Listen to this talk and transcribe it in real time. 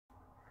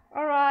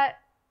Alright,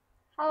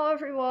 hello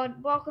everyone,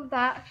 welcome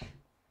back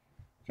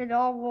to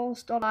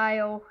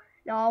narwhals.io,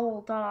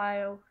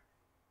 narwhal.io.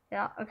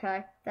 Yeah,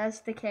 okay,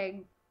 there's the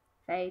king.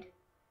 Fade.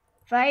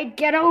 Fade,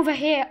 get over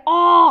here!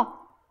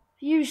 Oh!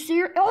 You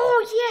serious?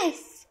 Oh,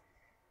 yes!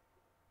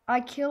 I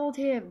killed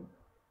him.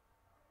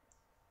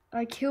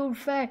 I killed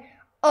Fade.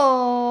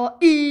 Oh,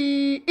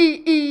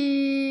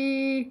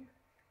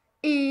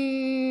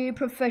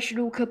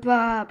 professional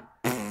kebab.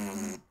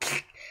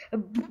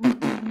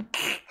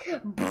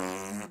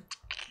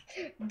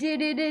 You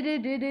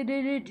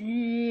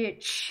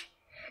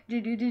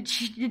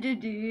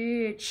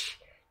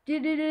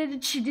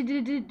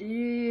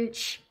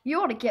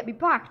want to get me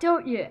back,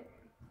 don't you?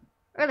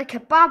 Or the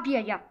kebab,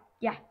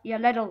 you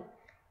little.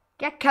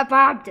 Get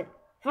kebabbed.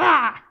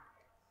 Ah!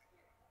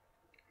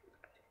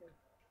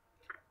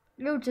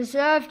 You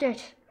deserved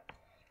it.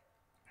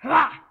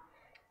 Ah!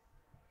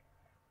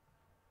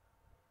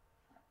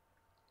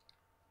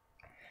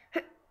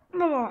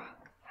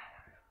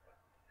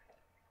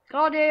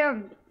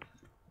 Goddamn.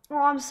 Oh,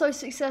 I'm so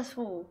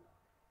successful.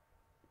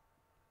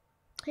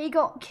 He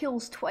got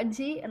kills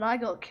 20 and I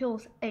got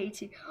kills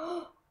 80.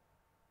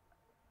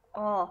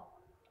 Oh,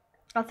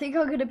 I think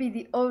I'm gonna be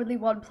the only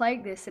one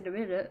playing this in a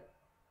minute.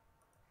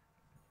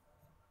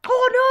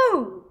 Oh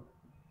no!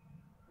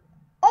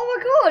 Oh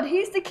my god,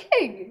 he's the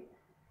king!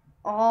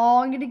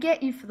 Oh, I'm gonna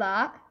get you for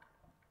that.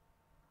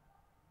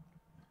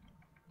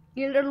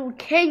 You little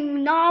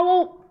king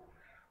narwhal!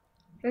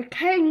 The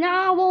king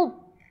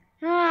narwhal!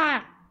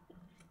 Ah!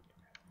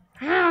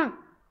 Ah!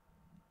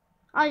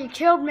 Oh, you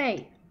killed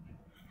me!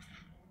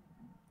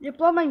 You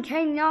blooming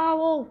king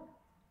narwhal!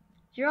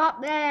 You're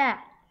up there!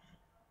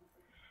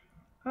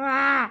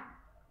 Ah!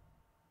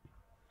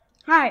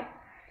 Hi,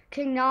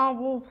 king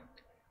narwhal!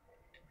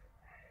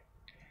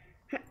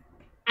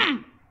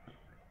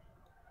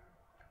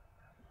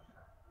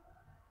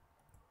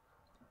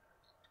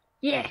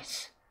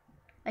 Yes!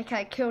 Okay,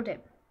 I killed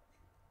him.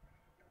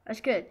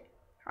 That's good.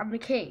 I'm the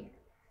king.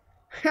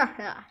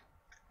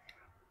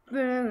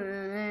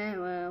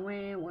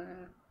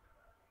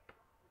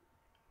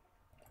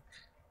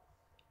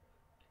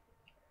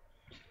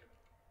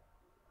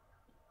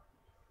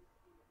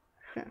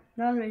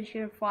 Nobody's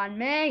gonna find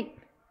me.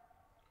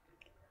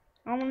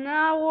 I'm an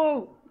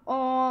owl.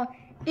 Oh,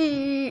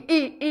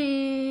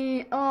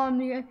 we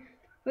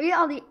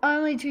are the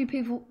only two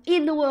people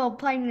in the world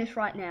playing this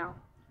right now.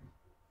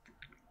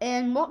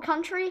 In what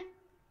country?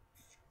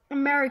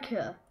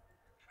 America.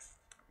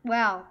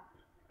 Wow.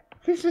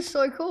 This is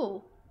so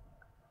cool.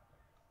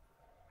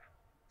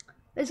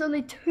 There's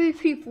only 2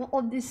 people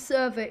on this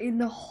server in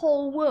the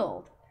whole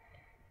world.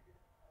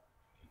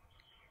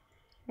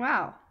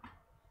 Wow.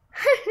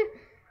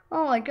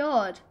 Oh my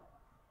god.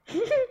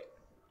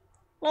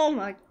 Oh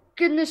my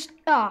goodness.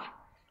 Ah.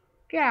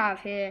 Get out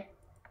of here.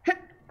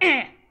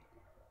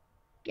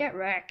 Get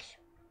wrecked.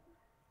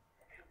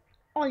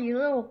 Oh, you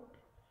little.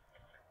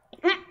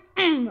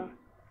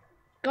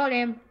 Got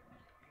him.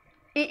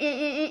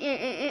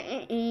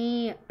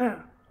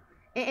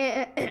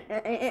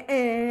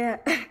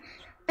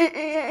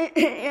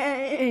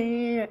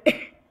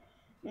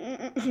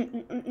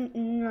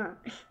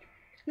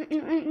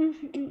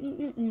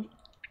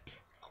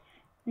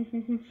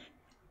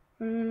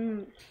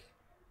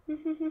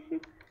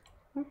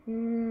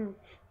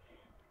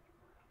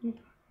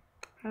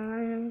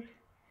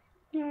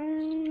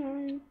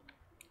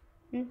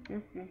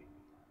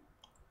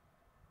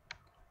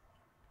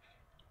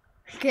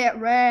 Get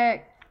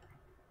wrecked.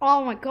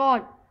 Oh my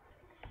god.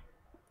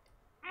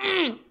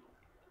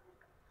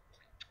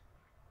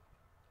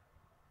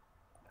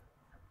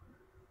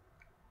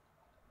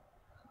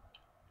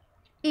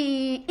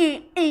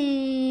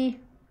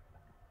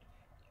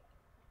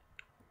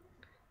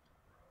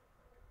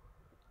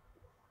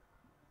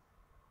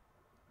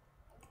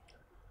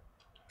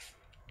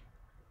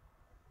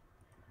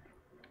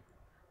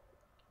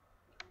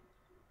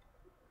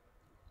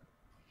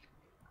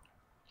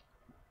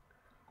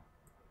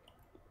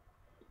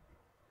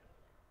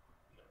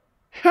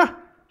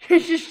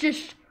 This is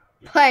just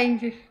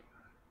playing.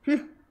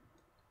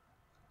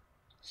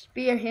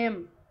 Spear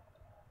him.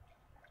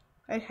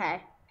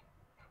 Okay.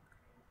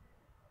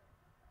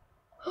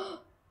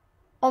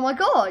 Oh my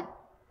god.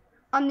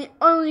 I'm the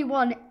only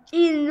one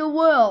in the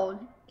world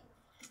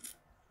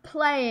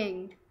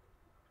playing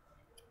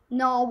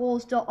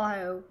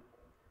narwhals.io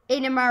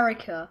in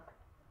America.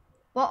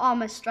 Well,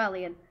 I'm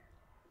Australian.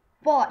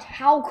 But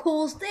how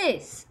cool is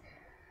this?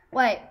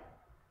 Wait.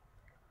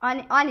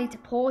 I need to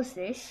pause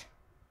this.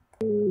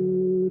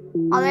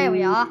 Oh, there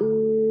we are.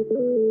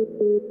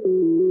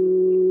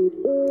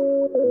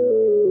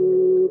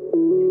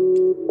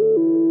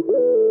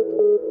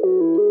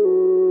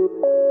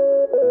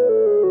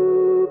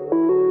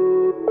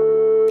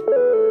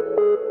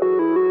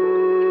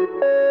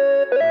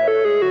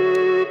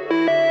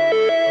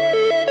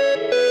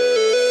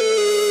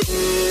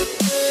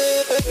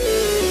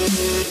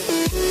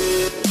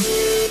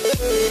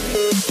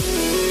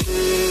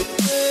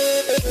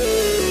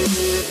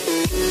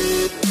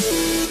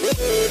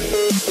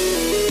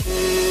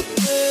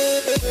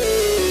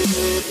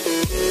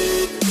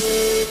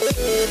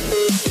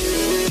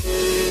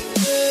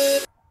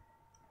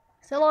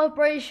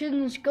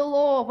 Celebrations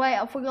galore. Wait,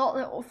 I forgot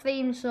the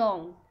theme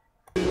song.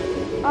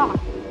 Ah,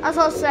 as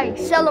I say,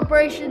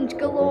 celebrations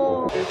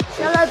galore.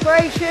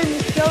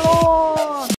 Celebrations galore.